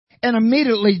And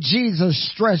immediately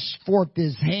Jesus stretched forth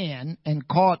his hand and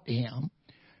caught him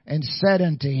and said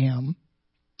unto him,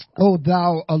 O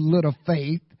thou of little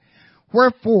faith,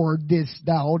 wherefore didst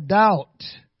thou doubt?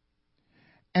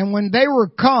 And when they were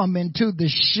come into the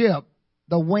ship,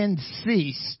 the wind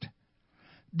ceased.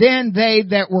 Then they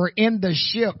that were in the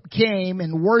ship came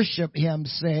and worshipped him,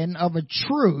 saying, Of a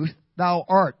truth, thou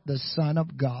art the Son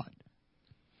of God.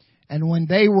 And when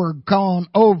they were gone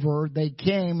over, they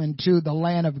came into the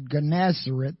land of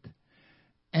Gennesaret.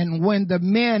 And when the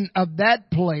men of that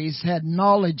place had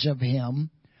knowledge of him,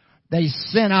 they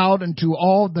sent out into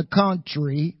all the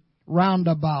country round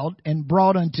about, and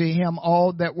brought unto him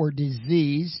all that were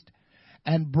diseased,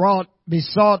 and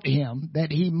besought him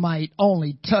that he might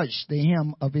only touch the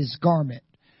hem of his garment.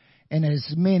 And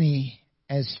as many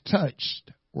as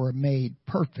touched were made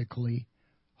perfectly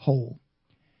whole.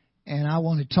 And I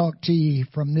want to talk to you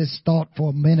from this thought for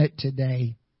a minute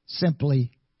today.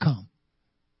 Simply come.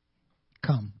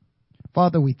 Come.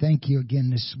 Father, we thank you again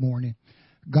this morning,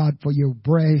 God, for your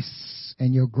grace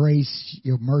and your grace,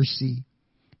 your mercy,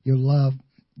 your love,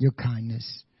 your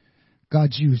kindness. God,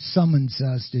 you summons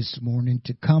us this morning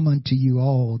to come unto you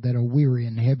all that are weary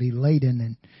and heavy laden,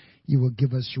 and you will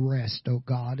give us rest, oh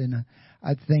God. And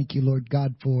I thank you, Lord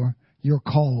God, for your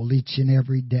call each and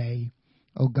every day,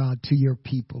 oh God, to your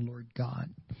people, Lord God.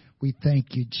 We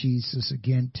thank you, Jesus,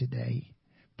 again today.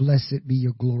 Blessed be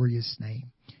your glorious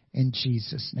name, in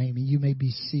Jesus' name. And you may be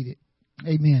seated.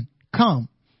 Amen. Come.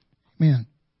 Amen.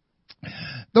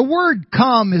 The word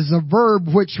come is a verb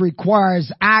which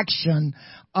requires action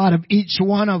out of each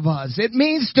one of us. It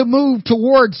means to move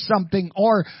towards something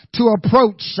or to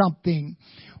approach something.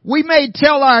 We may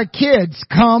tell our kids,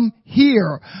 come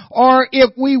here. Or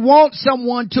if we want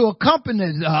someone to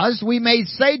accompany us, we may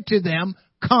say to them,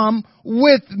 come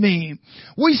with me.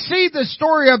 We see the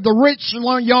story of the rich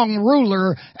young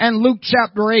ruler in Luke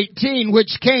chapter 18,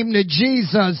 which came to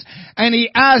Jesus, and he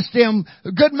asked him,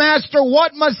 Good master,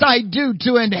 what must I do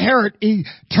to inherit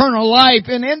eternal life?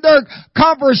 And in their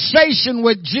conversation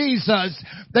with Jesus,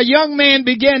 the young man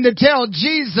began to tell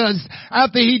Jesus,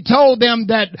 after he told them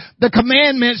that the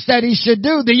commandments that he should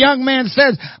do, the young man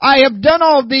says, I have done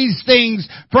all these things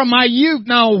from my youth.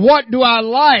 Now what do I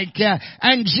like?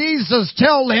 And Jesus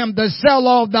told him to sell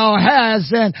all thou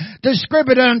hast and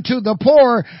distribute unto the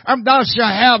poor, and thou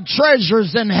shalt have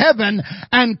treasures in heaven,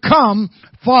 and come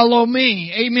follow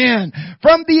me. Amen.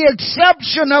 From the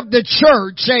exception of the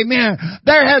church, amen,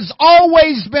 there has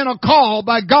always been a call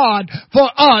by God for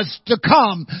us to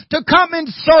come and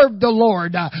serve the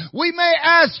Lord. We may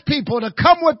ask people to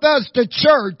come with us to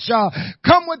church,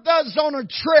 come with us on a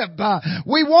trip.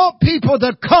 We want people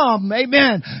to come,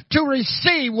 amen, to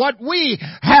receive what we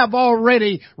have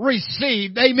already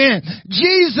received. Amen.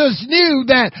 Jesus knew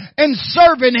that in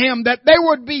serving him that there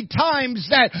would be times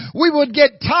that we would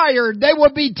get tired. There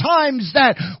would be times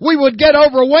that we would get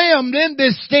overwhelmed in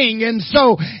this thing. And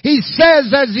so he says,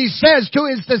 as he says to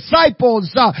his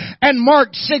disciples in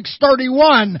Mark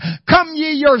 6:31, come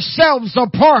ye yourselves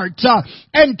apart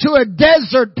and to a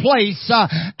desert place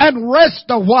and rest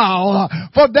a while.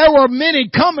 For there were many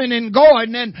coming and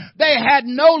going, and they had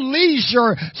no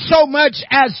leisure so much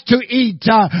as to eat.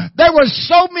 There were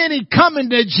so many coming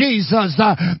to Jesus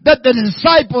that the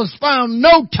disciples found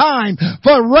no time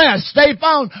for rest. They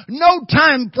found no time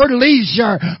for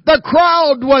leisure. The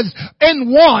crowd was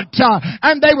in want,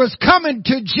 and they was coming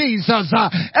to Jesus.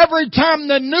 Every time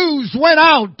the news went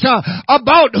out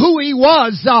about who he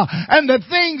was and the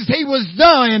things he was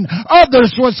doing,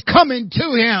 others was coming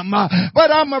to him.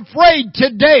 But I'm afraid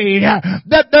today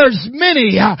that there's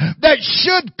many that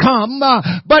should come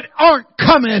but aren't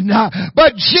coming.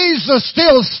 But Jesus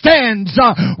still stands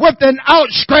with an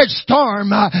outstretched arm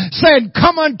saying,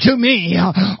 come unto me,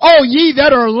 all ye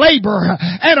that are labor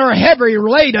and are heavy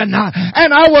laden,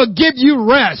 and I will give you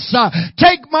rest.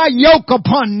 Take my yoke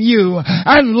upon you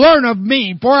and learn of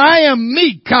me, for I am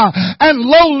meek and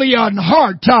lowly in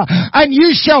heart, and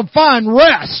you shall find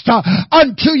rest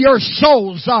unto your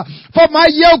souls. For my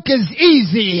yoke is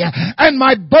easy and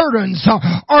my burdens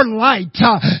are light.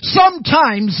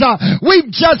 Sometimes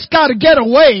we've just got to get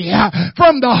away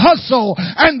from the hustle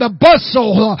and the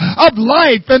bustle of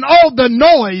life and all the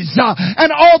noise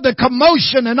and all the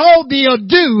commotion and all the the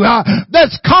ado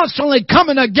that's constantly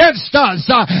coming against us.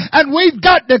 And we've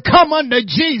got to come unto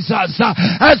Jesus.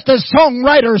 As the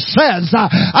songwriter says,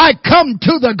 I come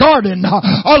to the garden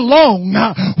alone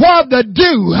while the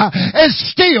dew is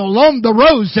still on the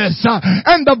roses,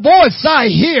 and the voice I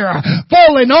hear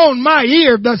falling on my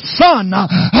ear, the Son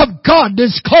of God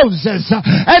discloses,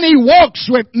 and He walks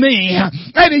with me,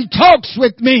 and He talks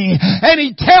with me, and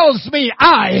He tells me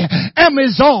I am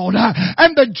His own,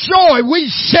 and the joy we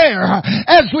share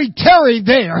as we tarry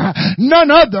there,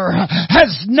 none other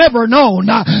has never known.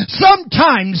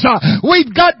 Sometimes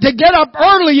we've got to get up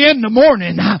early in the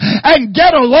morning and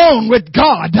get alone with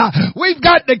God. We've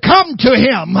got to come to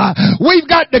Him. We've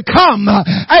got to come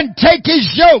and take His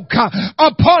yoke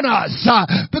upon us,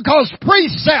 because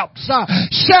precepts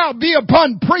shall be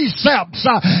upon precepts,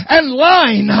 and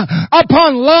line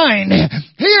upon line,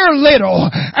 here little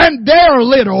and there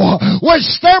little, with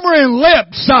stammering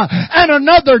lips and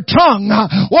another tongue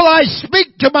will I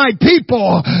speak to my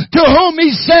people, to whom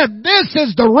He said, this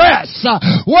is the rest,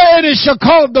 wherein it shall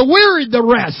call the weary the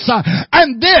rest,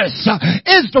 and this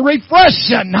is the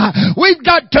refreshing. We've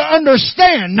got to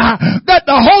understand that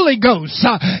the Holy Ghost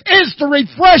is the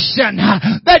refreshing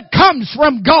that comes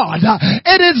from God.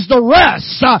 It is the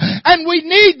rest, and we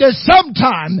need to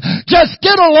sometime just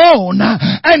get alone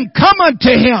and come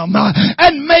unto Him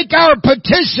and make our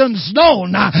petitions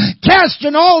known,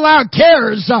 casting all our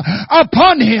cares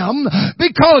upon Him,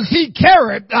 because He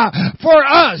careth for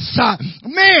us.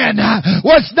 Man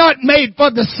was not made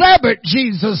for the Sabbath,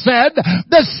 Jesus said.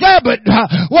 The Sabbath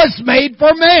was made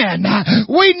for man.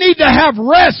 We need to have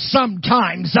rest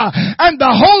sometimes, and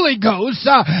the Holy Ghost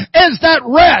is that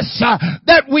rest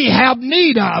that we have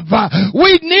need of.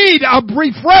 We need a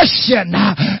refreshing,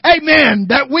 amen,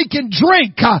 that we can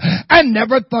drink and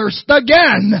never thirst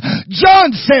again.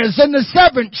 John says in the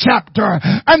 7th chapter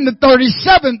and the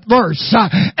 37th verse,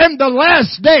 in the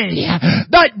last day,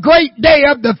 that great day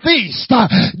of the feast,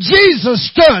 Jesus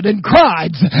stood and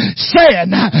cried,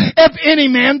 saying, if any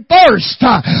man thirst,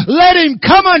 let him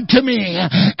come unto me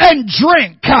and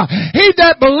drink. He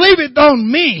that believeth on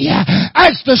me,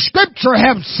 as the scripture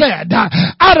hath said,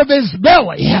 out of his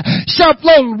belly shall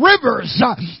flow rivers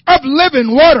of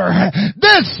living water.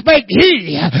 This spake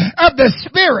he of the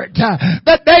Spirit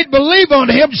that they believe on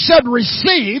him should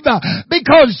receive,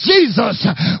 because Jesus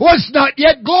was not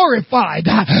yet glorified.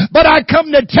 But I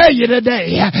come to tell you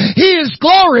today, He is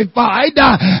glorified,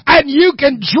 and you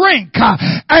can drink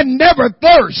and never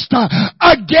thirst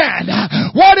again.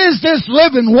 What is this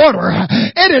living water?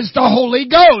 It is the Holy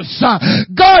Ghost.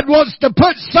 God wants to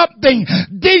put something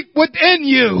deep within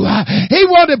you. He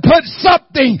wants to put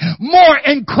something more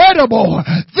incredible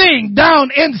thing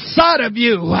down inside of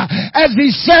you. As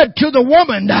He said to the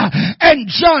woman in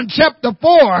John chapter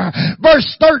 4 verse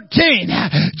 13,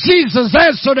 Jesus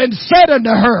answered and said unto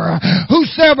her,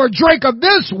 whosoever drink of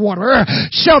this water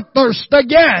shall thirst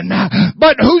again.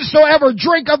 But whosoever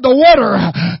drink of the water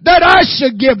that I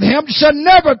should give him shall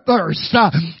never thirst.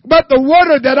 But the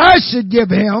water that I should give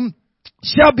him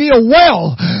shall be a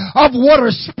well of water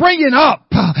springing up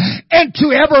into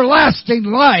everlasting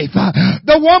life.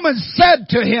 The woman said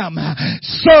to Him,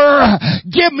 Sir,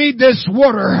 give me this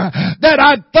water that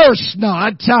I thirst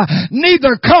not,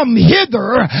 neither come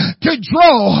hither to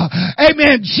draw.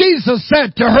 Amen. Jesus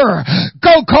said to her,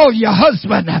 go call your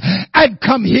husband and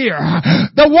come here.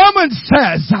 The woman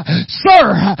says,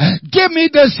 Sir, give me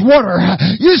this water.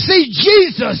 You see,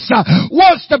 Jesus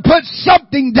wants to put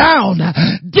something down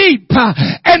deep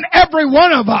in every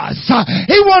one of us.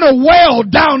 He wants a well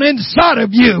down inside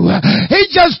of you.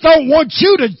 He just don't want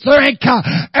you to drink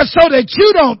so that you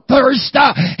don't thirst.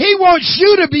 He wants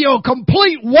you to be a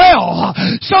complete well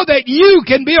so that you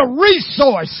can be a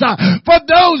resource for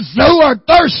those who are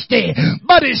thirsty.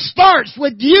 But it starts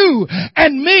with you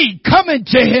and me coming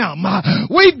to Him.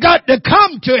 We've got to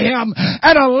come to Him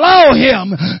and allow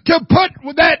Him to put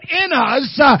that in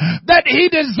us that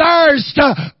He desires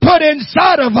to put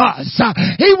inside of us.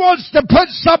 He wants to put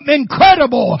something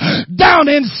incredible down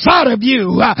inside of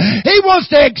you. He wants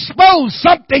to expose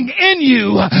something in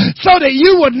you so that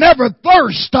you would never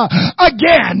thirst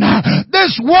again.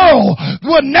 This world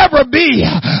will never be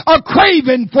a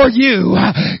craving for you.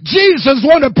 Jesus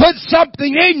wants to put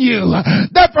something in you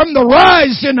that from the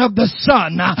rising of the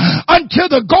sun until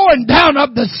the going down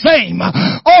of the same,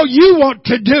 all you want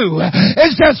to do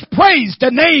is just praise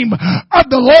the name of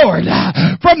the Lord.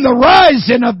 From the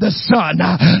rising of the sun,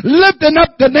 lifting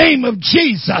up the name of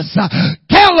Jesus,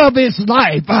 tell of His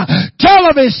life, tell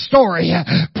of His story.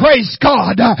 Praise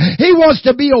God. He wants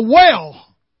to be a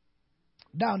well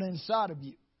down inside of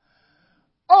you.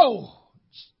 Oh,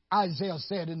 Isaiah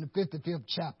said in the 55th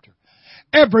chapter,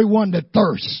 everyone that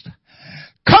thirsts.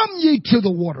 Come ye to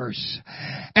the waters,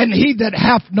 and he that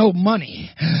hath no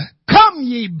money, come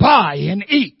ye buy and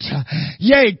eat.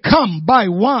 Yea, come buy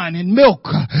wine and milk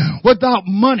without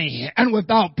money and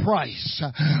without price.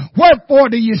 Wherefore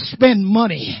do you spend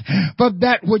money for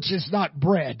that which is not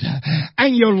bread,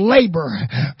 and your labor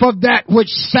for that which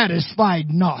satisfied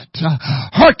not?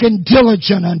 Hearken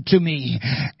diligent unto me,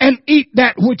 and eat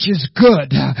that which is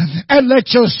good, and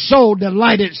let your soul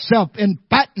delight itself in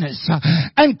fatness,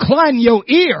 and incline your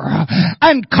ear,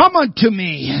 and come unto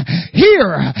me.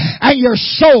 Hear, and your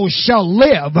soul shall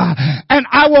live, and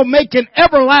I will make an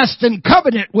everlasting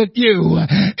covenant with you,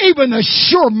 even the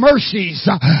sure mercies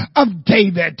of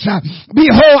David.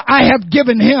 Behold, I have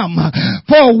given him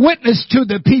for a witness to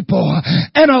the people,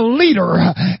 and a leader,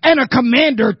 and a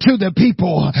commander to the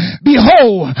people.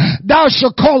 Behold, thou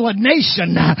shalt call a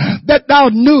nation that thou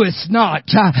knewest not,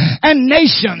 and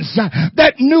nations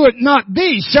that knew it not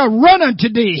thee shall run unto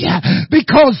thee,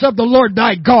 because of the Lord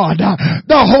thy God,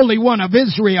 the Holy One of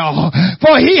Israel.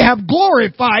 For he hath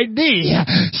glorified thee.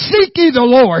 Seek ye the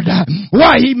Lord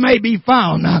while he may be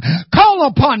found. Call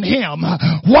upon him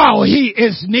while he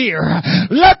is near.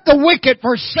 Let the wicked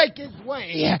forsake his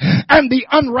way, and the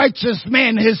unrighteous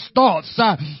man his thoughts,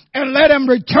 and let him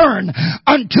return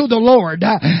unto the Lord,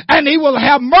 and he will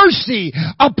have mercy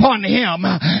upon him,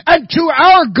 and to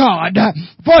our God,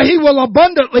 for he will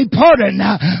abundantly pardon.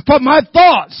 For my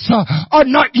thoughts are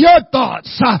not your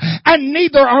thoughts, and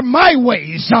neither are my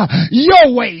ways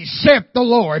your ways, saith the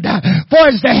Lord. For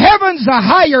as the heavens are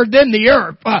higher than the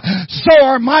earth, so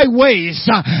are my ways,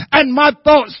 and my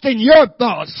thoughts than your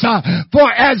thoughts.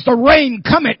 For as the rain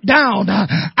cometh down,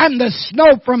 and the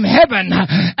snow from heaven,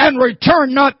 and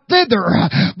return not thither,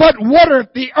 but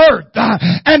watereth the earth,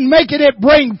 and maketh it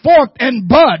bring forth and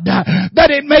bud,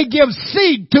 that it may give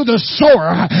seed to the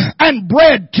sower, and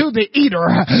bread to the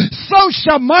eater, so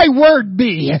shall my word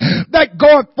be that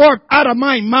goeth forth out of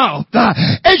my mouth.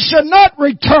 It shall not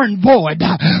return void,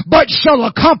 but shall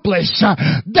accomplish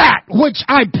that which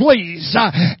I please,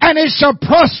 and it shall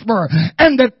prosper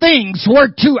in the things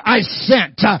whereto I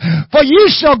sent. For you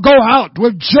shall go out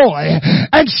with joy,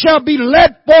 and shall be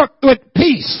led forth with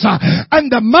peace,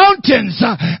 and the mountains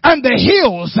and the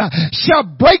hills shall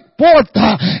break forth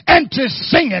into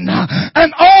singing,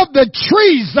 and all the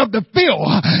trees of the field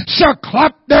shall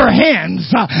clap their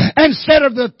hands. Instead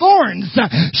of the thorns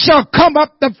shall come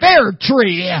up the fair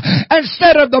tree,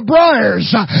 instead of the briars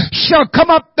shall come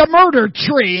up the murder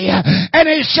tree, and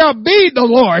it shall be the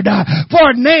Lord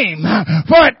for a name,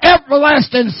 for an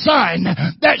everlasting sign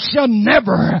that shall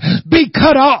never be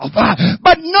cut off.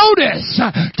 But notice,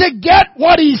 to get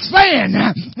what he's saying,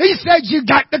 he says you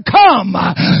got to come.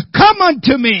 Come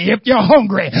unto me if you're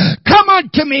hungry. Come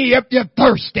unto me if you're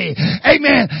thirsty.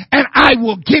 Amen. And I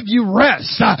will give you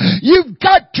rest. You've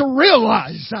got to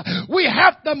realize we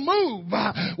have to move.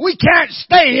 We can't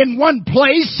stay in one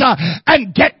place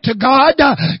and get to God.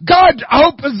 God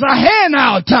opens a hand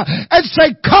out and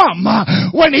say, come.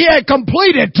 When he had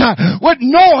completed with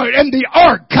Noah in the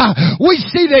ark, we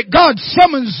see that God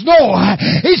summons Noah.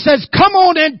 He says, come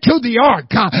on into the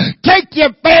ark. Take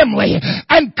your family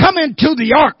and come into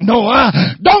the ark, Noah.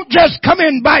 Don't just come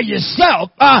in by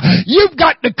yourself. You've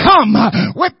got to come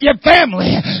with your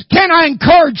family. Can I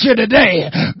encourage you today?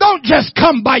 Don't just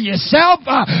come by yourself.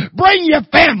 Bring your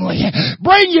family.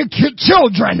 Bring your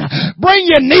children. Bring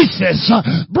your nieces.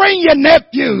 Bring your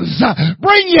nephews.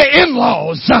 Bring your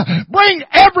in-laws. Bring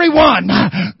everyone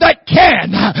that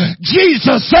can.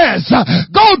 Jesus says,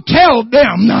 go tell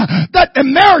them that the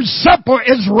marriage supper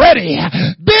is ready.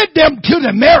 Bid them to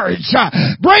the marriage.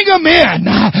 Bring them in.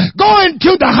 Go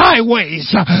into the highways.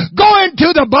 Go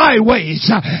into the byways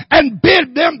and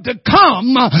bid them to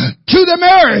come to the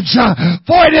marriage.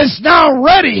 For it is now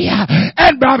ready.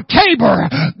 And by Tabor,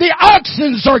 the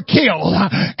oxen are killed.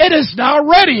 It is now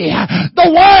ready. The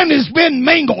wine has been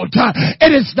mingled.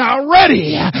 It is now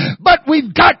ready. But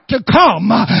we've got to come.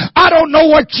 I don't know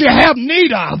what you have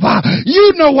need of.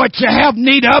 You know what you have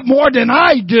need of more than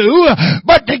I do.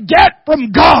 But to get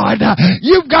from God,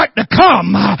 you've got to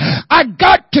come. I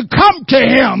got to come to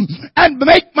him and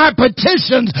make my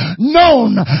petitions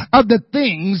known of the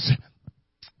things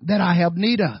that I have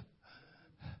need of.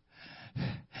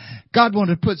 God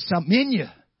wanted to put something in you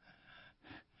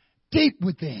deep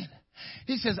within.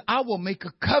 He says, I will make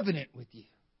a covenant with you.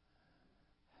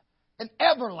 An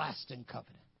everlasting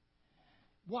covenant.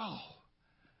 Wow.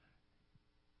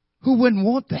 Who wouldn't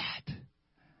want that?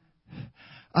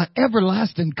 An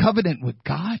everlasting covenant with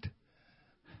God.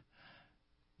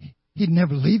 He'd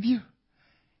never leave you.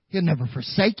 He'll never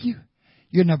forsake you.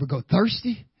 You'll never go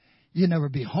thirsty. You'll never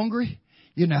be hungry.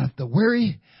 You don't have to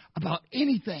worry about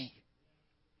anything.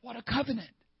 What a covenant.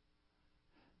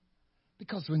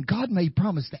 Because when God made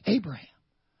promise to Abraham,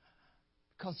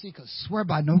 because he could swear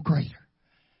by no greater,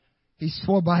 he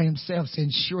swore by himself, saying,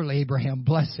 surely, Abraham,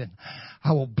 blessing,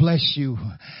 I will bless you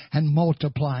and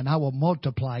multiply, and I will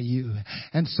multiply you.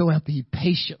 And so after he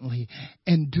patiently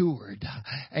endured,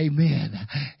 amen,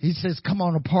 he says, come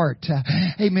on apart.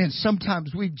 Amen.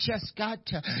 Sometimes we've just got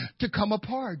to come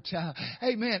apart.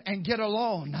 Amen. And get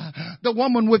along. The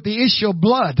woman with the issue of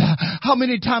blood. How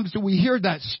many times do we hear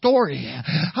that story?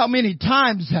 How many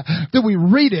times do we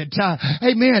read it?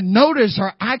 Amen. Notice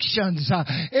her actions.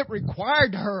 It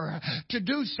required her to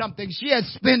do something. She had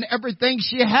spent everything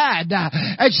she had,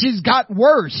 and she's got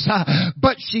worse.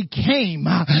 But she came.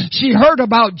 She heard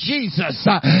about Jesus.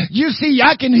 You see,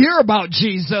 I can hear about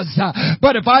Jesus,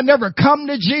 but if I never come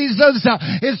to Jesus,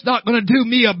 it's not going to do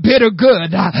me a bit of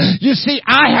good. You see,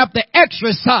 I have to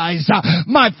exercise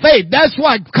my faith. That's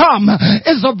why come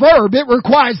is a verb. It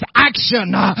requires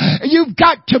action. You've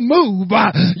got to move.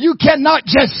 You cannot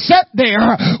just sit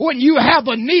there when you have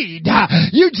a need.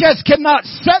 You just cannot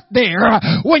sit there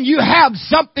when you have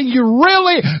something you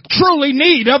really, truly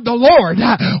need of the Lord.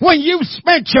 When you've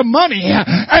spent your money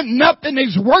and nothing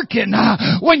is working.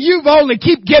 When you've only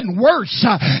keep getting worse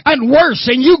and worse,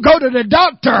 and you go to the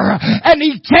doctor and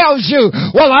he tells you,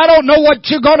 well, I don't know what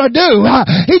you're going to do.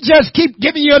 He just keep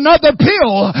giving you another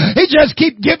pill. He just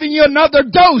keep giving you another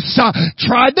dose.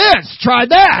 Try this, try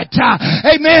that.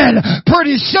 Amen.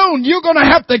 Pretty soon you're going to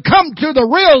have to come to the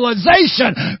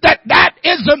realization that that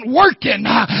isn't working,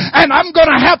 and I'm going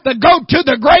to have to go to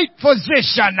the great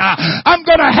physician. I'm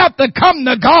going to have to come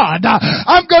to God.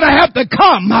 I'm going to have to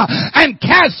come and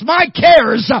cast my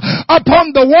cares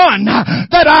upon the one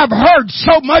that I've heard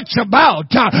so much about.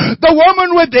 The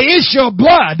woman with the issue of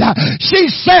blood,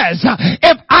 she says,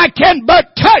 if I can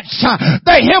but touch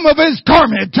the hem of his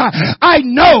garment, I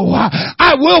know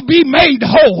I will be made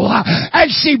whole. And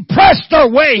she pressed her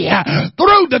way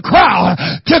through the crowd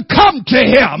to come to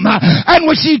him. And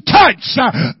when she touched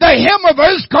the hem of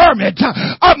his garment,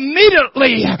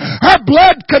 immediately her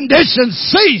blood condition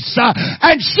ceased,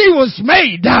 and she was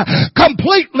made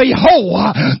completely whole.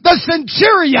 The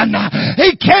centurion,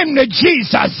 he came to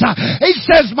Jesus. He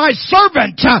says, my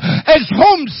servant is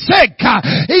homesick.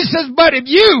 He says, but if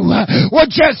you will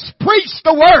just preach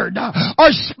the word or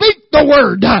speak the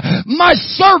word, my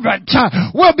servant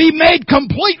will be made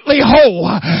completely whole.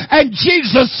 And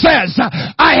Jesus says,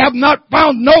 I have not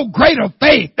found no greater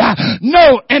faith,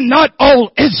 no, and not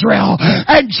all Israel.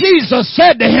 And Jesus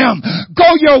said to him,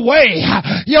 go your way,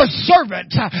 your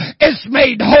servant is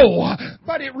made whole.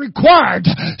 But it required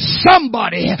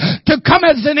somebody to come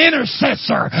as an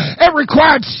intercessor. It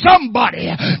required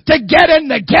somebody to get in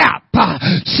the gap.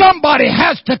 Somebody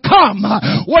has to come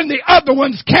when the other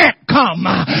ones can't come.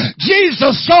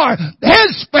 Jesus saw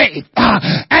his faith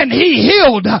and he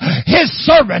healed his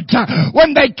servant.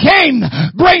 When they came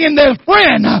bringing their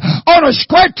friend on a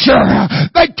stretcher,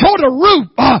 they tore the roof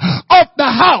off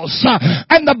the house.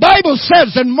 And the Bible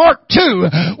says in Mark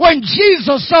 2, when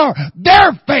Jesus saw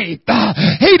their faith,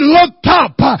 he looked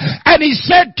up and he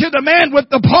said to the man with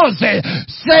the palsy,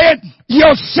 saying,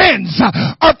 your sins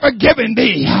are forgiven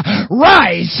thee.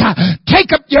 Rise,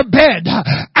 take up your bed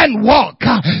and walk.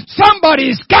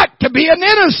 Somebody's got to be an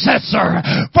intercessor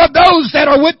for those that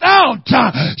are without.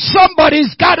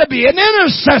 Somebody's got to be an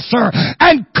intercessor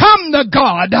and come to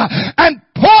God and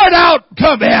pour it out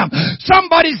to them.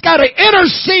 Somebody's got to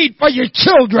intercede for your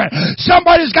children.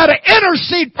 Somebody's got to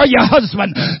intercede for your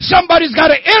husband. Somebody's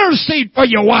got to intercede for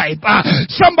your wife.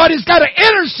 Somebody's got to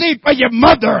intercede for your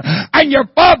mother and your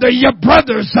father, your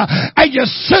brothers and your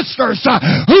sisters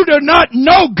who do not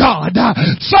know God.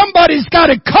 Somebody's got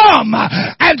to come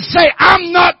and say, I'm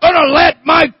not going to let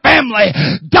my family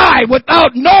die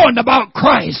without knowing about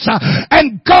Christ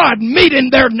and God meeting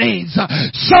their needs.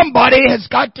 Somebody has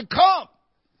got to come.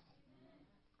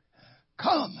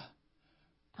 Come.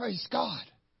 Praise God.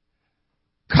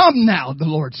 Come now, the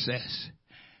Lord says,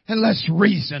 and let's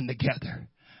reason together.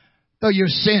 Though your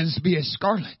sins be as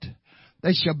scarlet,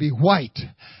 they shall be white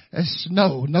as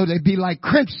snow. No, they be like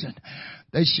crimson.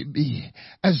 They should be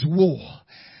as wool.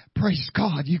 Praise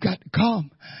God. You got to come.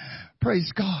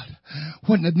 Praise God.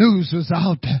 When the news was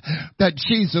out that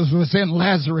Jesus was in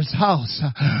Lazarus' house,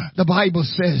 the Bible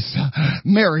says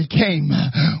Mary came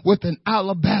with an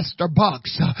alabaster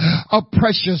box of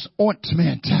precious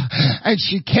ointment, and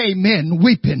she came in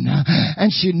weeping,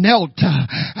 and she knelt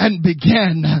and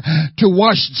began to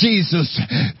wash Jesus'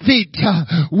 feet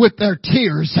with their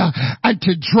tears and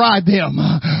to dry them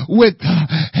with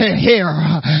her hair.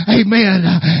 Amen.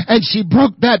 And she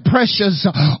broke that precious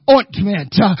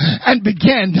ointment and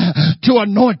began to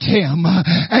anoint him.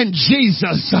 And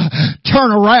Jesus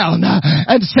turned around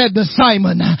and said to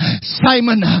Simon,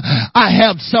 Simon, I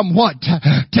have somewhat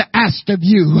to ask of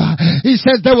you. He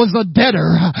says there was a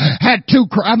debtor, had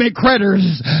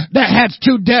creditors that had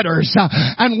two debtors,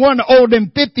 and one owed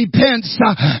him 50 pence,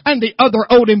 and the other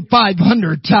owed him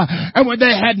 500. And when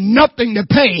they had nothing to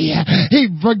pay, he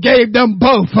forgave them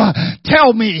both.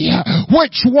 Tell me,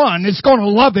 which one is going to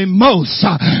love him most?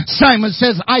 Simon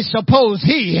says, I suppose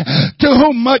he to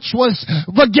whom much was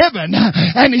forgiven.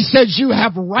 And he says, you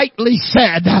have rightly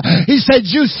said. He said,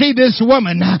 you see this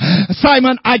woman,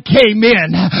 Simon, I came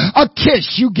in. A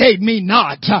kiss you gave me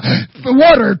not.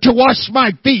 Water to wash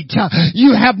my feet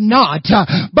you have not.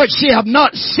 But she have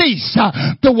not ceased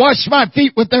to wash my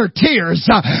feet with their tears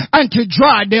and to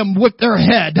dry them with their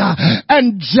head.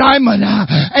 And Simon,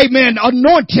 amen,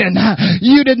 anointing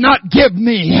you did not give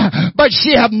me, but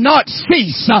she have not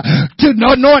ceased to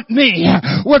anoint me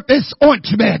with this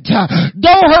ointment.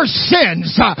 Though her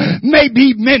sins may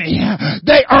be many,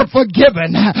 they are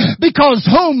forgiven, because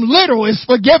whom little is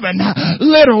forgiven,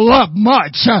 little love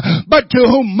much. But to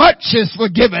whom much is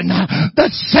forgiven, the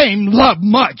same love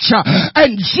much.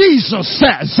 And Jesus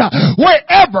says,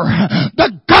 wherever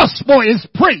the gospel is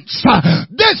preached,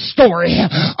 this story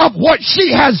of what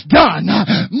she has done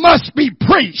must be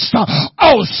preached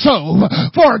also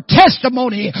for a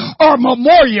testimony or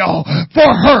memorial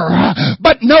for her.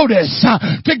 But notice,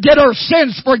 to get her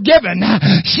sins forgiven,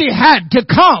 she had to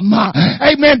come,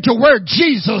 amen, to where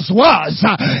Jesus was.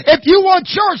 If you want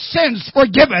your sins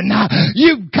forgiven,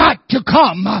 you've got to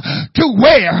come to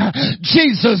where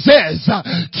Jesus is.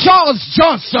 Charles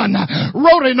Johnson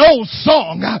wrote an old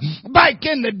song back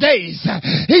in the days.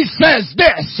 He says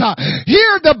this,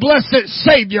 hear the blessed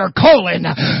Savior calling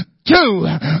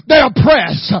to the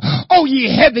oppressed. O ye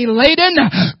heavy laden,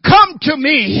 come to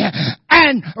me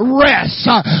and rest.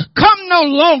 Come no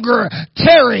longer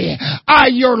tarry, I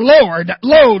your load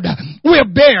will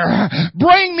bear.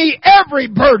 Bring me every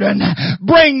burden,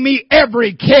 bring me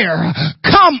every care.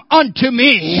 Come unto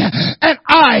me and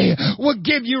I will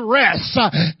give you rest.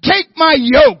 Take my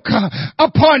yoke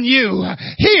upon you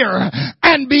here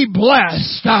and be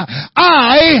blessed.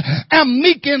 I am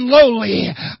meek and lowly.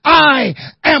 I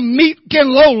am meek and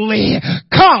lowly.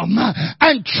 Come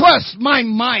and trust my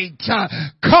might.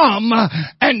 Come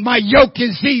and my yoke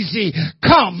is easy.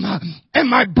 Come and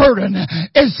my burden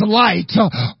is light.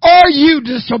 Are you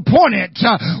disappointed,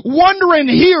 wandering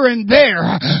here and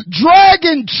there,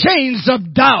 dragging chains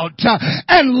of doubt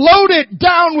and loaded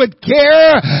down with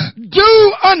care?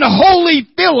 Do unholy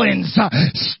feelings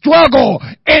struggle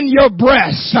in your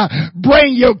breast?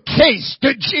 Bring your case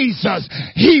to Jesus.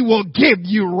 He will give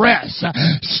you rest.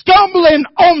 Stumbling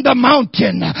on the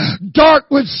mountain, dark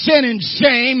with sin and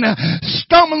shame,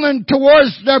 stumbling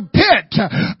towards the pit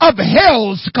of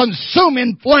hell's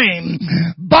consuming flame.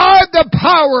 By the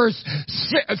powers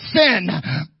sin,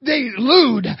 they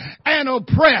elude and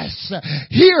oppress.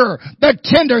 Hear the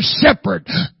tender shepherd,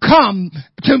 come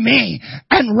to me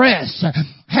and rest.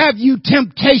 Have you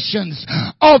temptations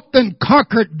often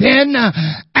conquered been,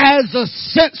 as a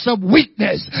sense of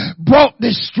weakness brought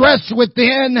distress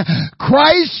within?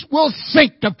 Christ will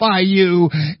sanctify you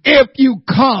if you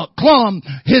claim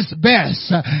his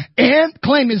best, in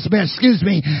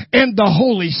the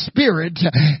Holy Spirit.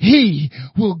 He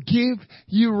will give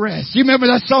you rest. You remember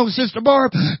that song, Sister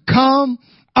Barb? Come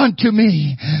unto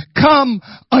me,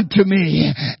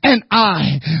 and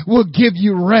I will give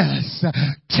you rest.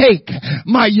 Take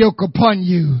my yoke upon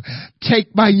you.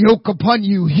 Take my yoke upon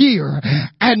you here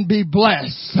and be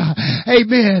blessed.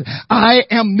 Amen. I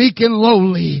am meek and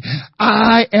lowly.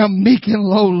 I am meek and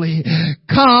lowly.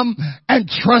 Come and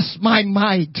trust my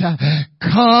might.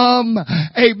 Come,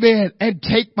 amen, and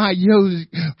take my yoke,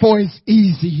 for it's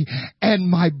easy and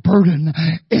my burden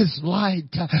is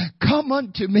light. Come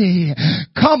unto me,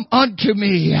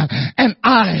 and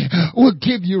I will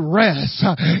give you rest.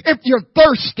 If you're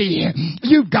thirsty,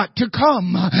 you've got to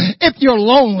come. If you're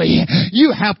lonely,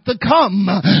 you have to come.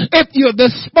 If you're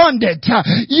despondent,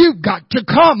 you've got to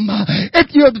come.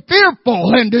 If you're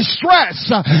fearful and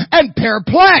distressed and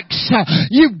perplexed,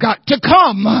 you've got to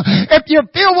come. If you're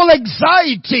filled with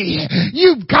anxiety,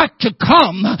 you've got to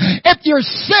come. If you're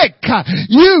sick,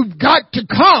 you've got to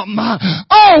come.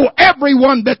 Oh,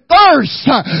 everyone that thirsts,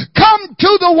 come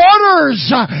to the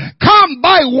waters. Come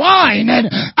buy wine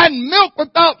and milk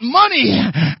without money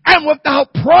and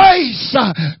without price.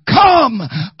 Come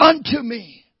unto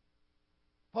me.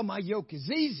 For my yoke is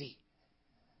easy,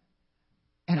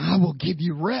 and I will give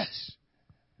you rest.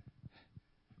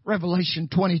 Revelation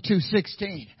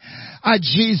 22:16. I,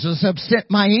 Jesus, have sent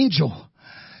my angel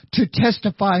to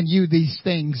testify in you these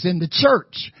things in the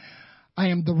church. I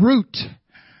am the root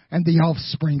and the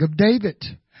offspring of David,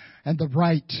 and the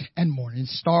bright and morning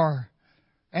star.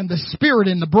 And the Spirit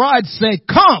and the bride say,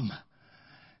 come.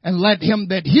 And let him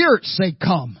that heareth say,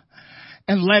 come.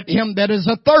 And let him that is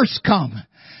athirst come.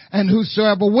 And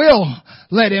whosoever will,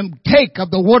 let him take of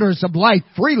the waters of life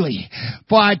freely.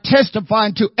 For I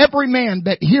testify unto every man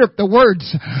that heareth the words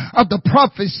of the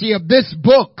prophecy of this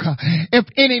book. If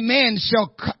any man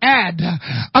shall add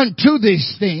unto these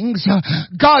things,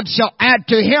 God shall add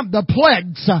to him the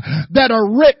plagues that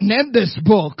are written in this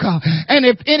book. And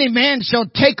if any man shall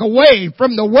take away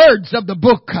from the words of the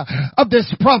book of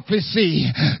this prophecy,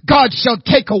 God shall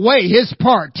take away his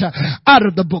part out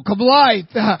of the book of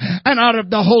life and out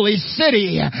of the holy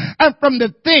city and from the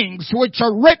things which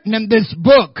are written in this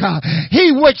book.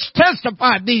 He which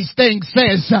testified these things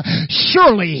says,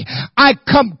 surely I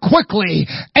come quickly.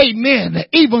 Amen.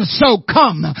 Even so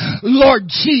come, Lord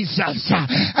Jesus.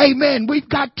 Amen. We've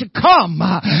got to come.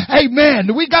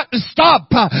 Amen. We got to stop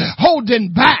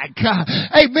holding back.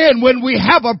 Amen. When we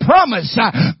have a promise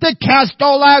to cast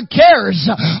all our cares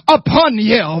upon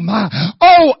him.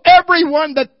 Oh,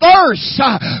 everyone that thirsts,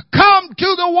 come to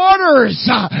the waters.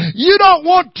 You don't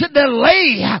want to delay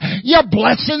your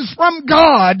blessings from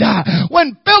God.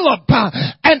 When Philip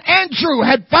and Andrew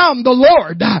had found the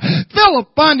Lord,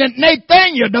 Philip found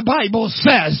Nathanael, the Bible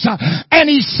says, and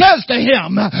he says to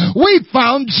him, we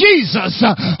found Jesus,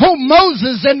 whom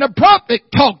Moses and the prophet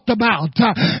talked about.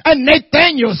 And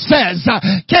Nathanael says,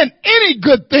 can any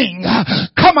good thing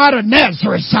come out of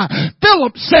Nazareth?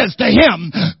 Philip says to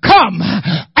him, come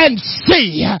and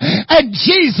see. And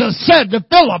Jesus said to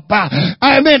Philip,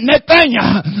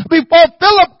 Nathanael, before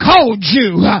Philip called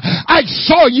you, I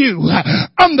saw you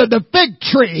under the fig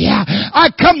tree. I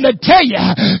come to tell you,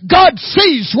 God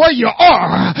sees where you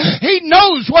are. He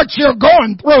knows what you're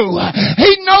going through.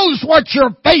 He knows what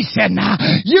you're facing.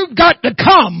 You've got to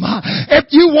come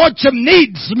if you want your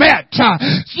needs met.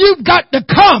 You've got to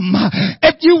come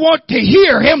if you want to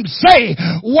hear him say,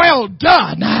 well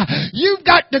done. You've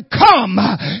got to come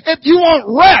if you want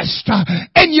rest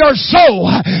in your soul.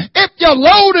 If your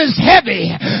load is heavy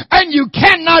and you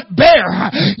cannot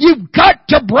bear, you've got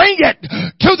to bring it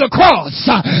to the cross.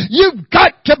 You've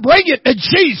got to bring it to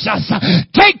Jesus.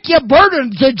 Take your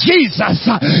burdens to Jesus.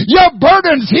 Your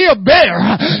burdens he'll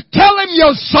bear. Tell him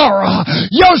your sorrow.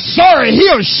 Your sorrow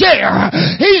he'll share.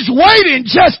 He's waiting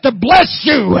just to bless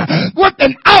you with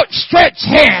an outstretched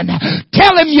hand.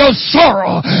 Tell him your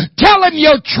sorrow. Tell him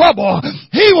your trouble.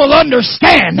 He will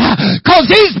understand because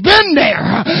he's been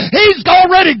there. He's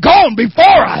already gone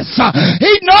before us.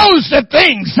 He knows the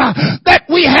things that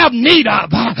we have need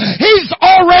of. He's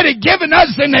already given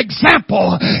us an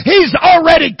example. He's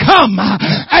already come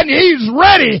and he's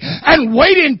ready and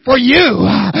waiting for you.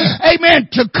 Amen.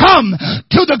 To come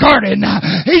to the garden.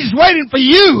 He's waiting for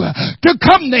you to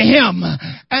come to him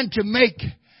and to make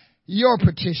your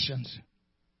petitions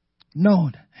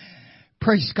known.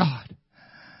 Praise God.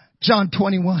 John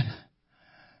 21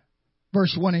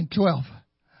 verse 1 and 12.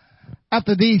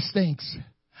 After these things,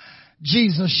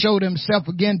 Jesus showed himself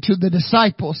again to the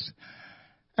disciples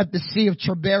at the Sea of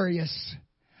Tiberias.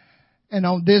 And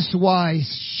on this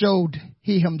wise showed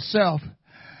he himself.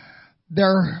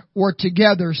 There were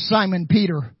together Simon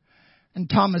Peter and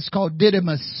Thomas called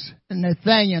Didymus and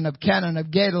Nathanael of Cana of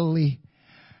Galilee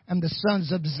and the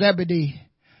sons of Zebedee,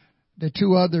 the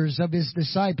two others of his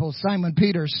disciples. Simon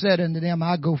Peter said unto them,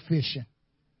 I go fishing.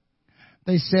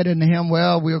 They said unto him,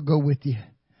 well, we'll go with you.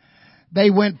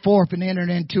 They went forth and entered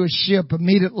into a ship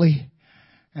immediately,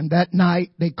 and that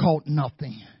night they caught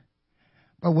nothing.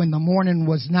 But when the morning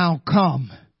was now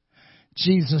come,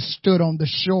 Jesus stood on the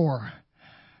shore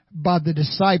by the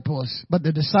disciples, but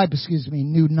the disciples,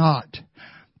 knew not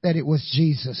that it was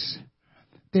Jesus.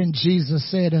 Then Jesus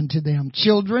said unto them,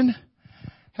 children,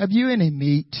 have you any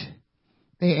meat?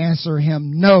 They answer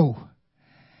him, no.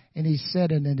 And he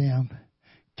said unto them,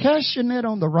 cast your net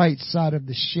on the right side of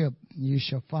the ship, and you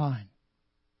shall find.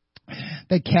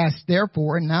 They cast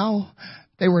therefore, and now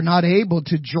they were not able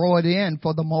to draw it in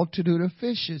for the multitude of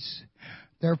fishes.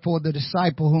 Therefore the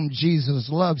disciple whom Jesus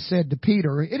loved said to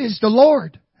Peter, "It is the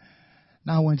Lord."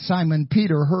 Now when Simon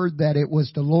Peter heard that it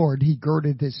was the Lord, he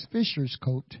girded his fisher's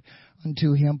coat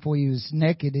unto him, for he was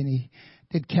naked, and he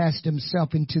did cast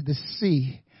himself into the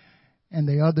sea. And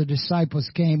the other disciples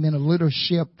came in a little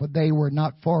ship, for they were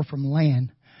not far from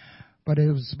land, but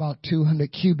it was about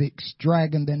 200 cubits,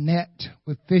 dragging the net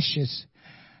with fishes.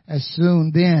 As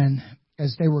soon then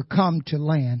as they were come to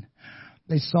land,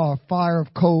 they saw a fire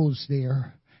of coals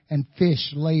there, and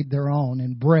fish laid thereon,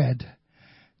 and bread.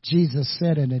 Jesus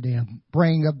said unto them,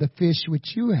 "Bring of the fish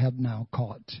which you have now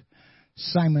caught."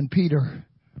 Simon Peter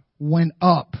went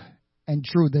up and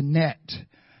drew the net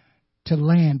to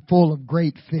land full of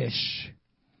great fish,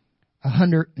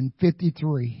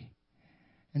 153.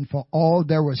 And for all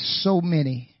there was so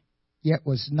many, yet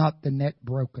was not the net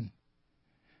broken.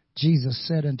 Jesus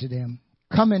said unto them,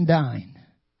 "Come and dine."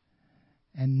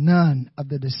 And none of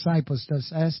the disciples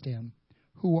thus asked him,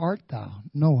 "Who art thou?"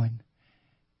 knowing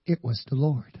it was the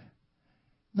Lord.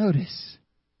 Notice,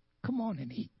 come on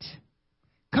and eat.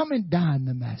 Come and dine,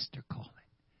 the master called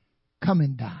it. Come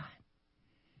and dine.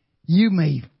 You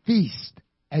may feast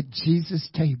at Jesus'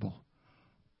 table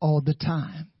all the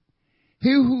time.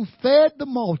 He who fed the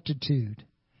multitude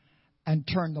and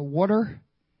turned the water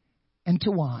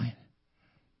into wine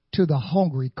to the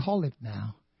hungry, call it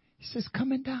now. He says,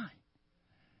 come and dine.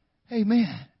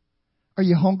 Amen. Are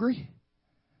you hungry?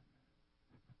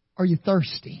 Are you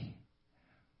thirsty?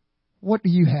 What do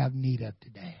you have need of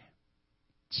today?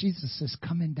 Jesus says,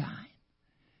 come and dine.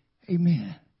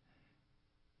 Amen.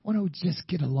 Why don't we just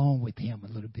get along with him a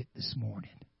little bit this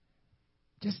morning?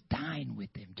 Just dine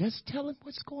with him. Just tell him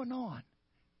what's going on.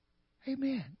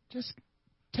 Amen. Just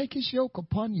take his yoke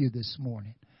upon you this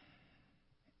morning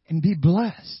and be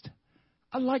blessed.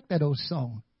 I like that old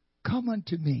song, "Come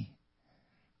Unto Me."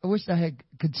 I wish I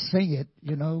could sing it,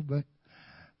 but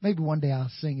maybe one day I'll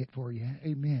sing it for you.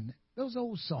 Amen. Those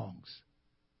old songs.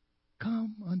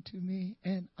 Come unto me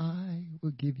and I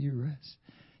will give you rest.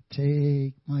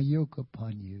 Take my yoke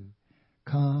upon you.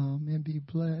 Come and be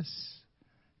blessed.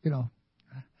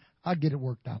 I'll get it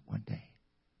worked out one day.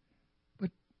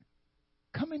 But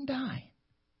come and dine.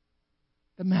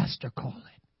 The master called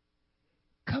it.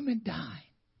 Come and dine.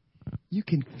 You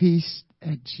can feast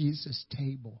at Jesus'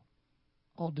 table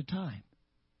all the time.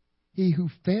 He who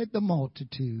fed the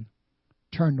multitude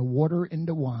turned the water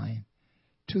into wine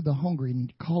to the hungry,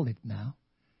 and call it now.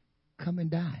 Come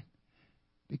and dine.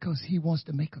 Because he wants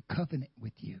to make a covenant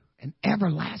with you, an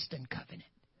everlasting covenant,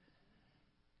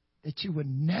 that you would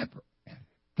never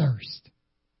thirst,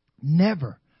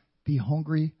 never be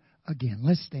hungry again.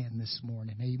 Let's stand this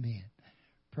morning. Amen.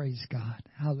 Praise God.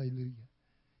 Hallelujah.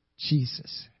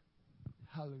 Jesus.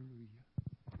 Hallelujah.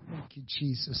 Thank you,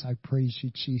 Jesus. I praise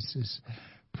you, Jesus.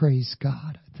 Praise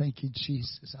God. Thank you,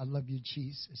 Jesus. I love you,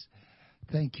 Jesus.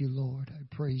 Thank you, Lord. I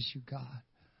praise you, God.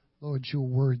 Lord, you're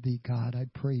worthy, God. I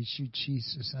praise you,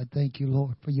 Jesus. I thank you,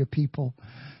 Lord, for your people.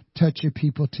 Touch your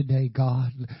people today,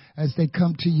 God, as they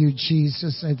come to you,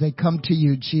 Jesus, as they come to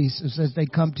you, Jesus, as they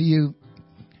come to you.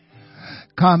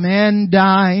 Come and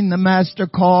dine, the master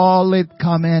calleth,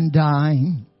 come and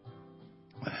dine.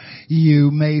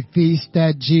 You may feast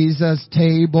at Jesus'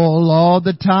 table all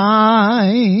the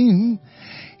time.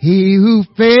 He who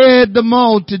fed the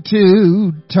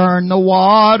multitude turned the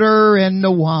water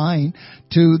into wine.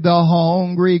 To the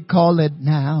hungry call it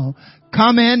now.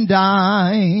 Come and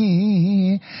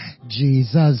dine.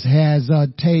 Jesus has a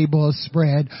table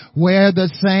spread where the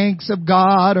saints of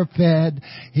God are fed.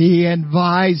 He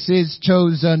invites his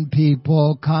chosen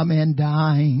people, come and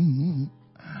dine.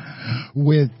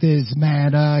 With his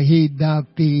manna he'd the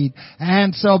feed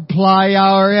and supply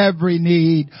our every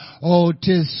need. Oh,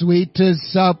 'tis sweet to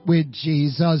sup with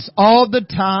Jesus all the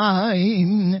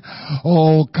time.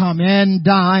 Oh, come and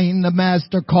dine, the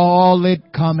master call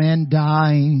it, come and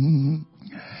dine.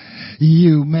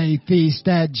 You may feast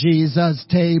at Jesus'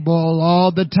 table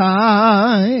all the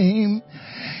time.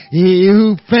 He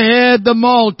who fed the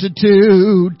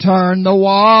multitude turned the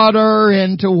water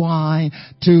into wine.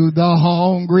 To the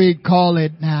hungry call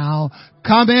it now.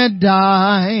 Come and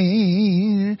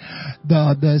dine.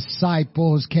 The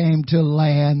disciples came to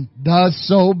land, thus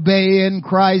obeying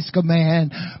Christ's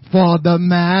command. For the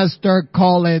master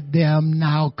calleth them,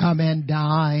 now come and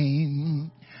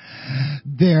dine.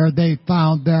 There they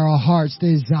found their heart's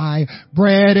desire,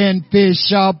 bread and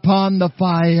fish upon the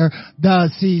fire.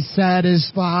 Thus he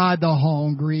satisfied the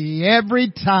hungry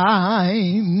every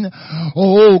time.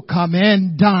 Oh, come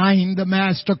and dine, the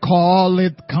master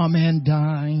calleth, come and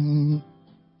dine.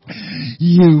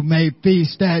 You may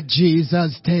feast at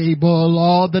Jesus' table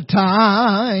all the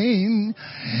time.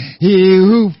 He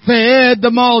who fed the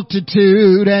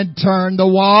multitude and turned the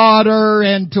water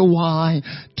into wine.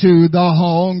 To the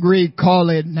hungry call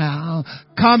it now,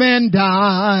 come and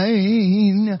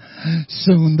dine.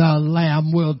 Soon the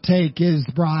Lamb will take his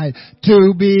bride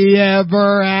to be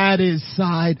ever at his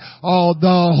side. All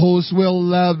the hosts will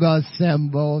love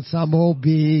assemble, some will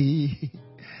be.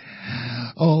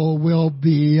 Oh, will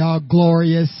be a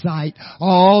glorious sight.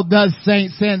 All the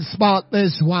saints in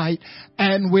spotless white.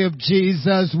 And with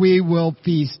Jesus we will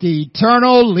feast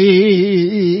eternally.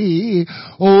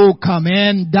 Oh, come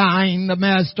and dine. The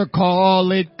Master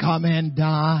call it, come and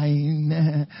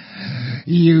dine.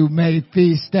 You may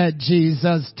feast at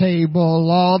Jesus' table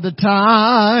all the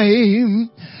time.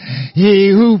 He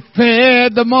who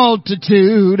fed the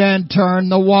multitude and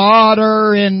turned the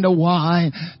water into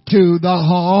wine. To the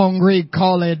hungry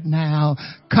call it now,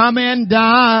 come and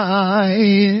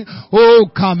dine. Oh,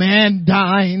 come and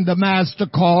dine. The Master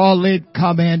call it,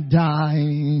 come and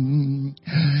dine.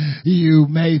 You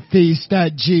may feast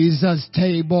at Jesus'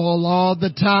 table all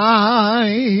the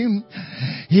time.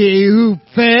 He who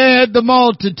fed the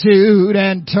multitude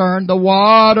and turned the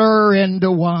water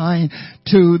into wine.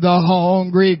 To the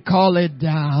hungry call it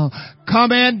down,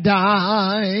 come and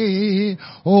dine.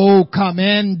 Oh, come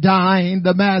and dine.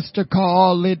 The Master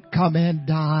call it, come and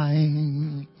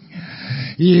dine.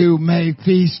 You may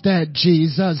feast at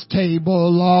Jesus'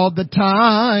 table all the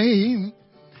time.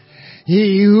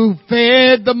 He who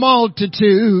fed the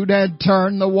multitude and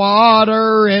turned the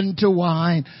water into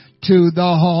wine. To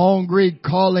the hungry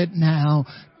call it now,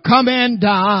 come and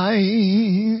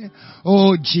dine.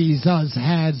 Oh, Jesus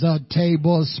has a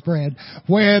table spread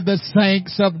where the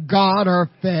saints of God are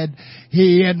fed.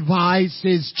 He invites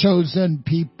his chosen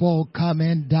people, come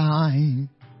and dine.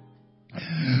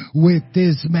 With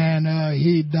this manna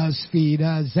he does feed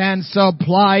us and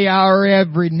supply our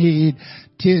every need.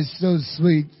 'Tis so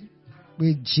sweet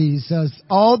with Jesus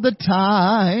all the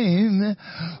time.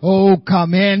 Oh,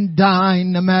 come and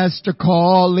dine. The Master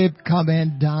call it, come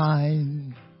and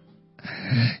dine.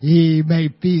 Ye may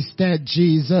feast at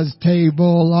Jesus'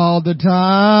 table all the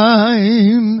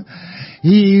time.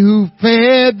 He who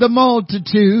fed the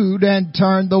multitude and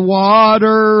turned the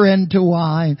water into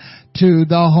wine. To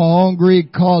the hungry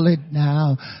call it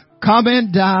now, come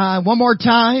and dine. One more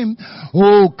time.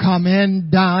 Oh, come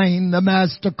and dine. The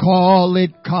Master call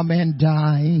it, come and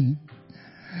dine.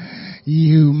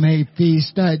 You may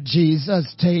feast at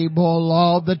Jesus' table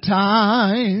all the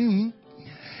time.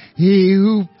 He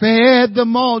who fed the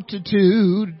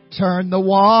multitude turned the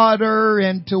water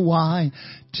into wine.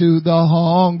 To the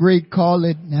hungry call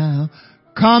it now,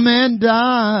 come and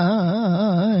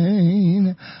dine.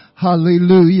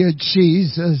 Hallelujah,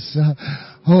 Jesus.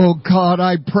 Oh God,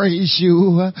 I praise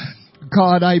you.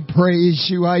 God, I praise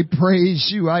you. I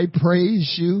praise you. I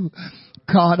praise you.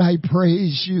 God, I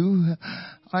praise you.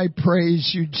 I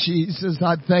praise you, Jesus.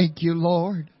 I thank you,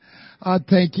 Lord. I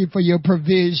thank you for your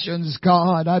provisions,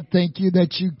 God. I thank you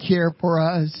that you care for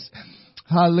us.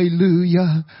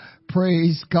 Hallelujah.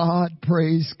 Praise God.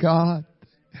 Praise God.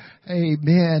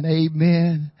 Amen.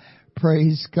 Amen.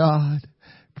 Praise God.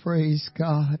 Praise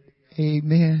God.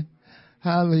 Amen.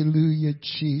 Hallelujah,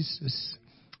 Jesus.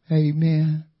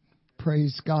 Amen.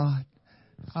 Praise God.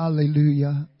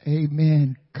 Hallelujah.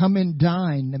 Amen. Come and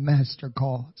dine, the Master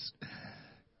calls.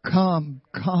 Come,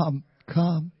 come,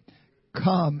 come.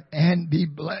 Come and be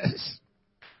blessed.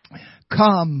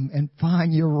 Come and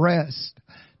find your rest.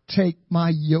 Take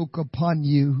my yoke upon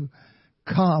you.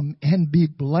 Come and be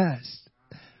blessed.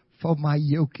 For my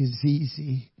yoke is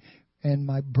easy and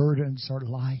my burdens are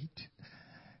light.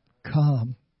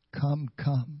 Come, come,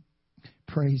 come.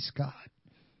 Praise God.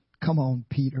 Come on,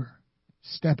 Peter.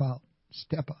 Step out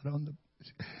on the,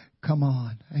 come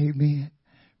on. Amen.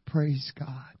 Praise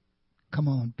God. Come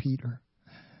on, Peter.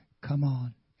 Come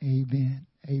on. Amen.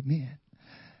 Amen.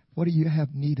 What do you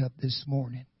have need of this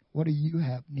morning? What do you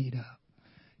have need of?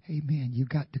 Amen. You've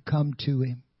got to come to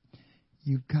him.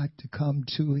 You've got to come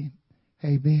to him.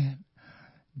 Amen.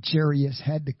 Jairus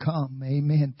had to come.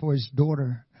 Amen. For his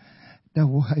daughter.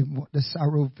 The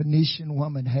Syrophoenician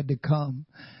woman had to come.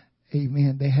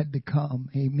 Amen. They had to come.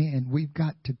 Amen. We've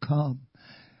got to come.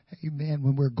 Amen.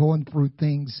 When we're going through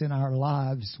things in our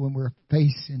lives, when we're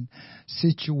facing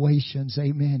situations,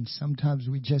 amen, sometimes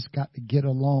we just got to get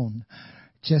alone.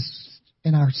 Just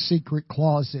in our secret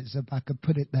closets, if I could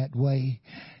put it that way.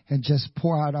 and just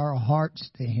pour out our hearts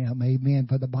to Him. Amen.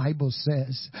 For the Bible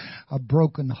says, a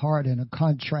broken heart and a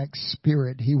contrite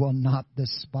spirit He will not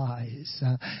despise.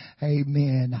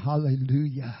 Amen.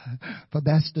 Hallelujah. For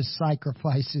that's the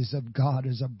sacrifices of God,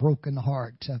 is a broken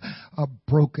heart, a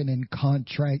broken and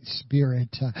contrite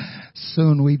spirit.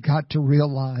 Soon we've got to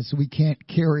realize we can't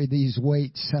carry these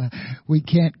weights. We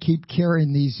can't keep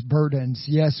carrying these burdens.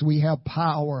 Yes, we have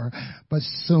power, but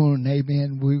soon,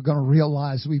 amen, we're going to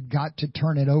realize we've got to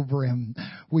turn it over Him.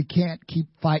 We can't keep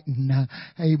fighting,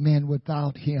 amen,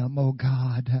 without Him. Oh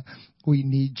God, we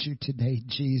need You today,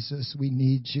 Jesus. We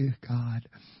need You, God.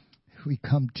 We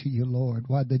come to You, Lord,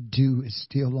 while the dew is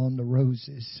still on the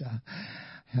roses.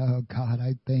 Oh God,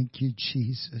 I thank You,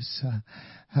 Jesus.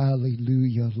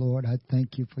 Hallelujah, Lord. I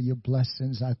thank You for Your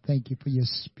blessings. I thank You for Your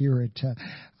Spirit.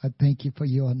 I thank You for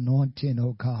Your anointing,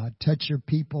 oh God. Touch Your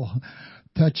people.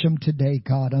 Touch them today,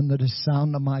 God, under the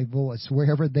sound of my voice,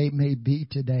 wherever they may be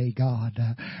today, God.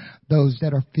 Those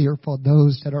that are fearful,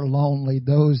 those that are lonely,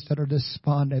 those that are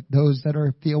despondent, those that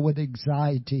are filled with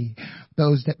anxiety,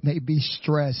 those that may be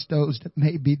stressed, those that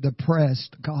may be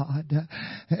depressed, God,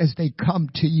 as they come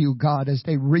to You, God, as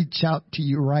they reach out to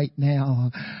You right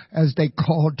now, as they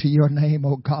call to Your name,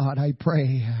 oh God, I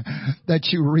pray that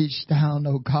You reach down,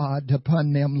 oh God,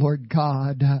 upon them, Lord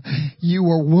God. You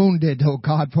were wounded, oh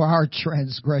God, for our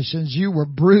transgressions. You were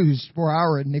bruised for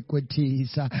our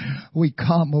iniquities. We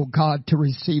come, oh God, to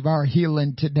receive our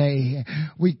healing today.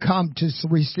 We come to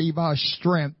receive our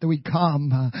strength. We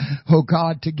come, oh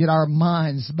God, to get our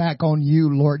minds back on You,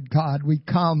 Lord God. We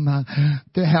come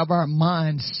to have our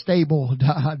minds stable,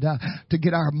 to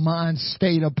get our minds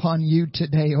stayed upon You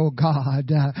today, oh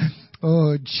God.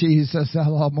 Oh Jesus,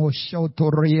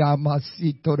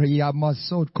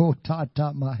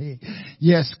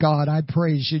 yes, God, I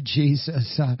praise You,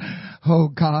 Jesus. Oh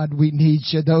God, we need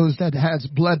You. Those that has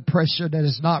blood pressure that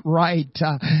is not right,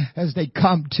 as they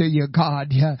come to You,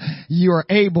 God, You are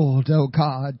able, oh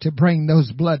God, to bring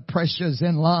those blood pressures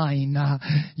in line.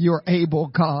 You are able,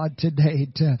 God, today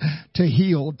to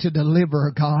heal, to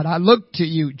deliver, God. I look to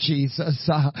You, Jesus.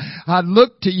 I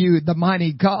look to You, the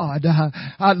mighty God.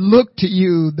 I look to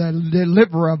You, the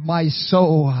deliverer of my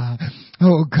soul.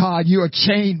 Oh God, You are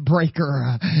chain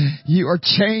breaker. You are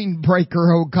chain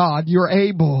breaker, oh God. You're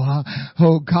able,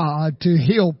 oh God, to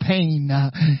heal pain.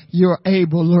 You're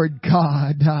able, Lord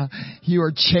God. You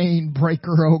are chain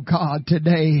breaker, oh God,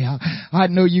 today. I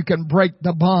know You can break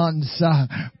the bonds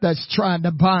that's trying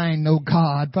to bind, oh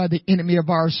God, by the enemy of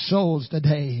our souls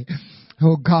today.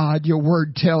 Oh God, Your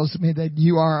word tells me that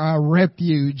You are our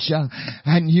refuge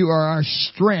and You are our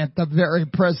strength, a very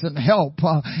present help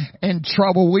in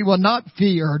trouble. We will not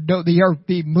fear, though the earth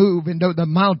be moved and though the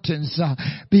mountains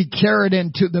be carried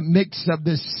into the mix of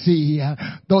the sea,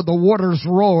 though the waters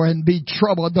roar and be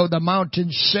troubled, though the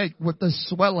mountains shake with the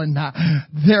swelling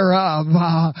thereof.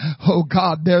 Oh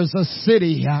God, there's a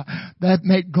city that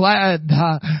make glad.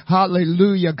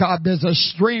 Hallelujah, God. There's a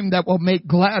stream that will make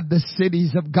glad the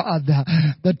cities of God.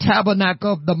 The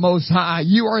tabernacle of the Most High.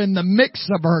 You are in the mix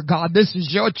of her, God. This is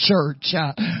Your church.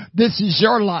 This is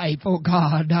Your life, oh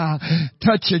God.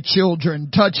 Touch Your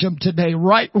children. Touch them today,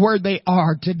 right where they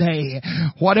are today.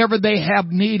 Whatever they have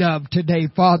need of today,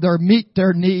 Father, meet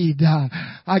their need.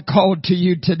 I call to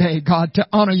You today, God, to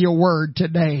honor Your word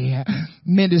today.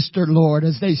 Minister, Lord,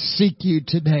 as they seek You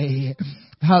today.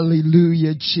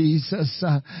 Hallelujah, Jesus.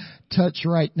 Touch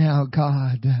right now,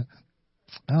 God.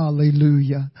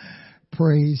 Hallelujah.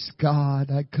 Praise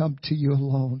God. I come to You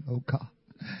alone, oh God.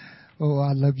 Oh,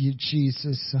 I love You,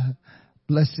 Jesus.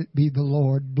 Blessed be the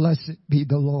Lord. Blessed be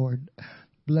the Lord.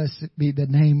 Blessed be the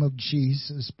name of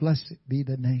Jesus. Blessed be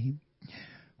the name.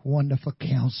 Wonderful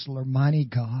Counselor, mighty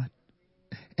God,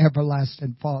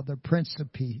 everlasting Father, Prince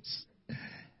of Peace.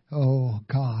 Oh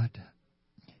God,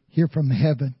 hear from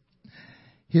heaven.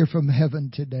 Hear from heaven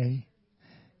today.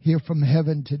 Hear from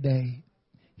heaven today.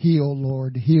 Heal,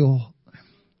 Lord, heal.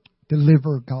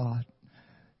 Deliver, God.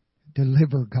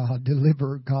 Deliver, God.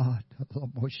 Deliver, God.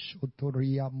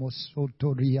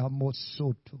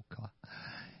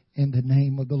 In the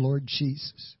name of the Lord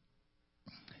Jesus.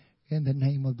 In the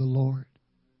name of the Lord.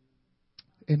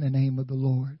 In the name of the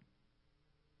Lord.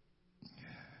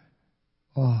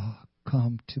 Oh,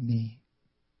 come to Me,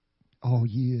 all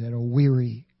ye that are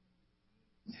weary,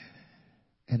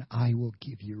 and I will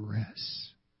give you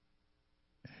rest.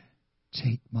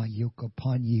 Take My yoke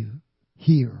upon you,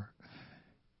 hear,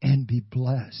 and be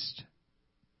blessed.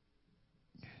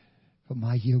 For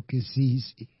My yoke is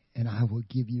easy, and I will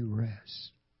give you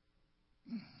rest.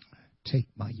 Take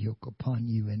My yoke upon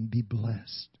you and be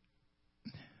blessed.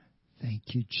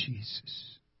 Thank you,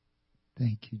 Jesus.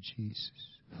 Thank you, Jesus.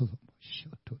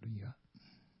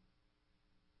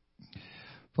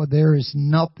 For there is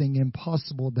nothing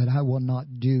impossible that I will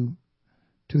not do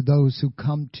to those who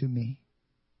come to me.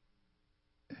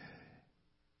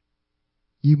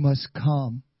 You must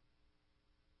come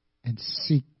and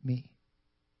seek me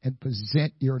and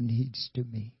present your needs to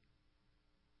me.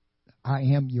 I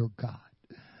am your God.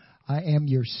 I am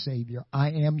your Savior.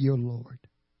 I am your Lord.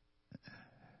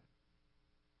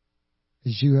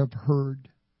 As you have heard,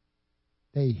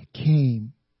 they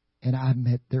came and I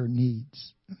met their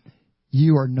needs.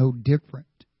 You are no different.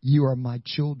 You are my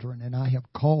children, and I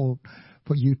have called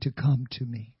for you to come to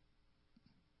me.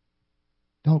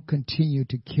 Don't continue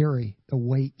to carry the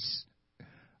weights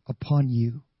upon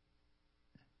you.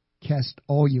 Cast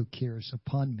all your cares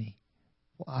upon me,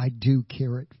 for I do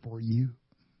care it for you.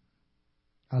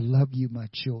 I love you, my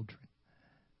children.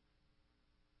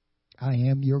 I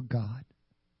am your God.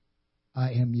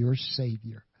 I am your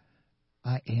Savior.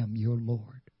 I am your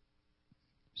Lord.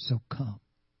 So come.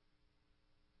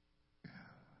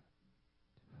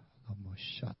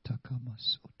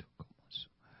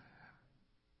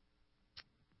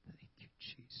 Thank you,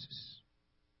 Jesus.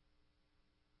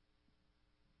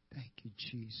 Thank you,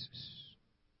 Jesus.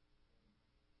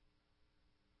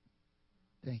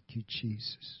 Thank you,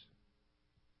 Jesus.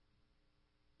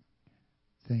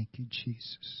 Thank you,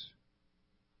 Jesus.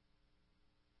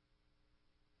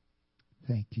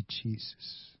 Thank you,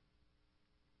 Jesus.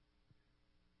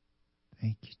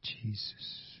 Thank you,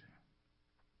 Jesus.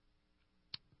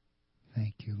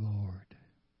 Thank you, Lord.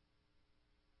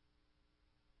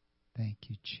 Thank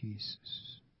you,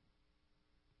 Jesus.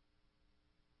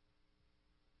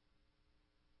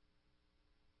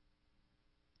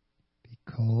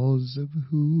 Because of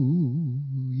who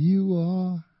you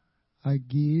are, I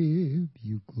give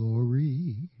you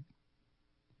glory.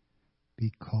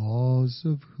 Because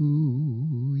of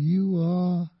who you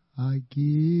are, I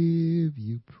give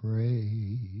you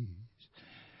praise.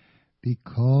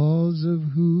 Because of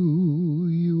who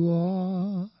you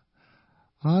are,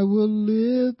 I will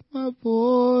lift my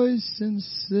voice and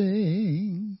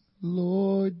sing,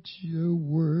 Lord, to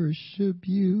worship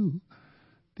you.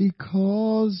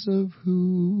 Because of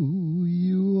who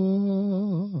you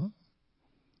are,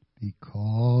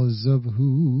 because of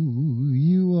who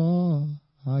you are,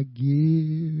 I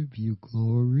give you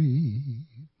glory.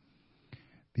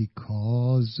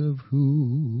 Because of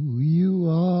who you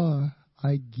are,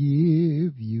 I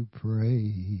give you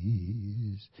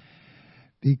praise.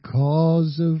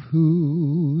 Because of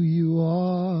who you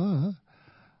are,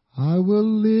 I will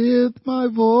lift my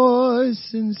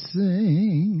voice and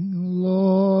sing,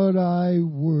 Lord, I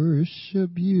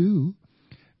worship you.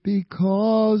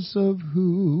 Because of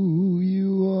who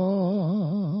you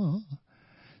are,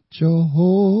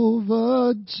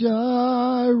 Jehovah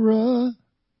Jireh,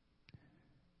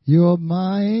 you're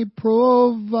my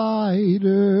provider.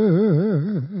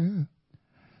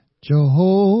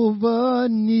 Jehovah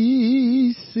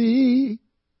Nissi,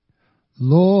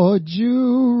 Lord,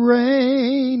 you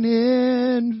reign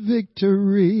in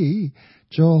victory.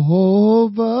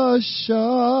 Jehovah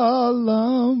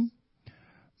Shalom,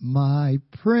 my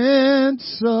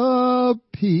Prince of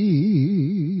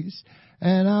Peace,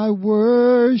 and I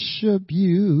worship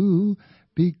you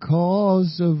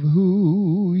because of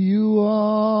who you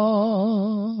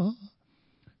are.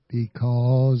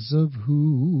 Because of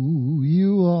who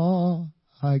you are,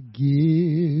 I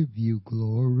give you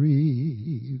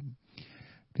glory.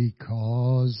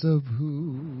 Because of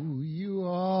who you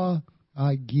are,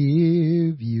 I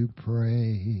give you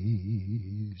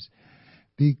praise.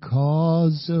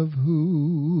 Because of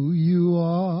who you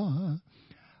are,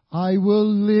 I will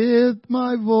lift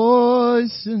my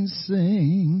voice and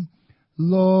sing,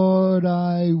 Lord,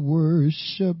 I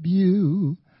worship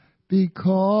you.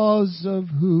 Because of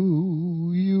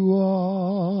who you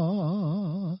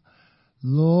are,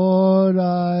 Lord,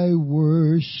 I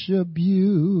worship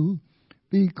you.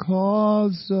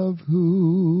 Because of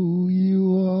who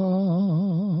you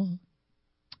are,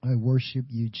 I worship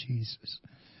you, Jesus.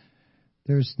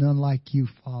 There's none like you,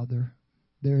 Father.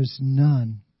 There's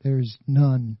none. There's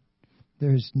none.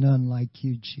 There's none like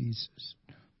you, Jesus.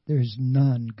 There's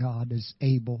none, God, is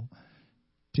able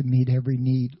to meet every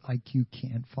need like you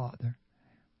can, Father.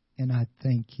 And I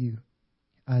thank you.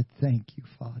 I thank you,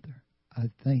 Father. I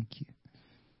thank you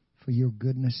for your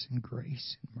goodness and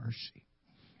grace and mercy.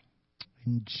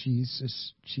 In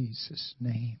Jesus'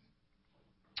 name.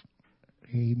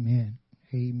 Amen.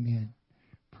 Amen.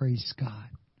 Praise God.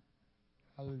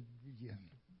 Hallelujah.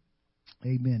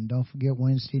 Amen. Don't forget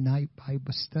Wednesday night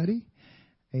Bible study.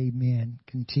 Amen.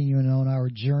 Continuing on our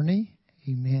journey.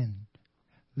 Amen.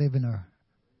 Living a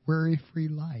worry-free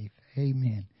life.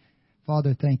 Amen.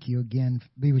 Father, thank you again.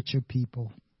 Be with your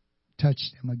people. Touch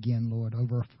them again, Lord,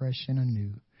 over fresh and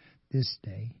anew this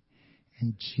day.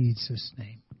 In Jesus'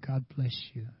 name. God bless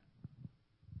you.